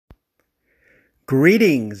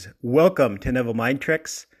Greetings. Welcome to Neville Mind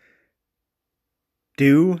Tricks.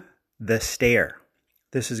 Do the stare.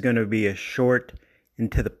 This is going to be a short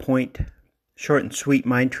and to the point, short and sweet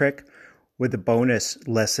mind trick with a bonus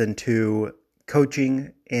lesson to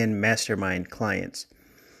coaching and mastermind clients.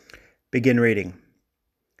 Begin reading.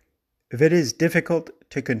 If it is difficult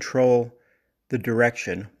to control the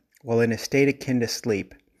direction while in a state akin to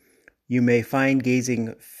sleep, you may find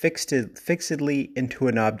gazing fixedly into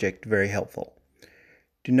an object very helpful.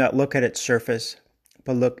 Do not look at its surface,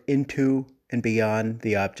 but look into and beyond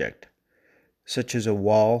the object, such as a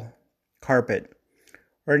wall, carpet,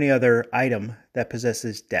 or any other item that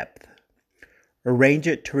possesses depth. Arrange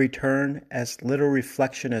it to return as little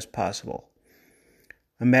reflection as possible.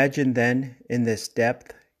 Imagine then, in this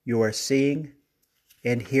depth, you are seeing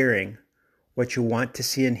and hearing what you want to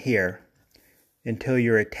see and hear until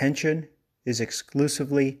your attention is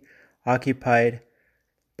exclusively occupied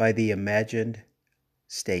by the imagined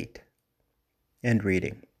state. End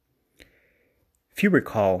reading. If you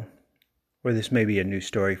recall, or this may be a new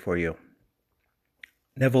story for you,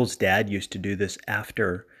 Neville's dad used to do this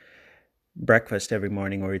after breakfast every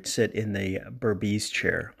morning, where he'd sit in the Burmese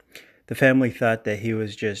chair. The family thought that he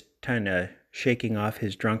was just kind of shaking off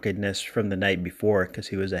his drunkenness from the night before because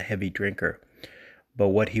he was a heavy drinker. But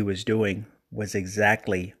what he was doing was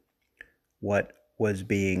exactly what was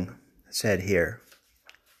being said here.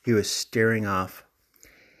 He was staring off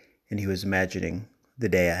and he was imagining the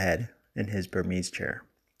day ahead in his Burmese chair.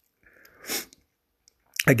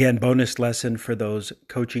 Again, bonus lesson for those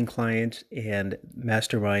coaching clients and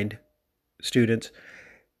mastermind students.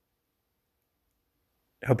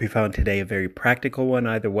 I hope you found today a very practical one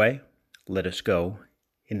either way. Let us go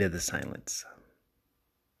into the silence.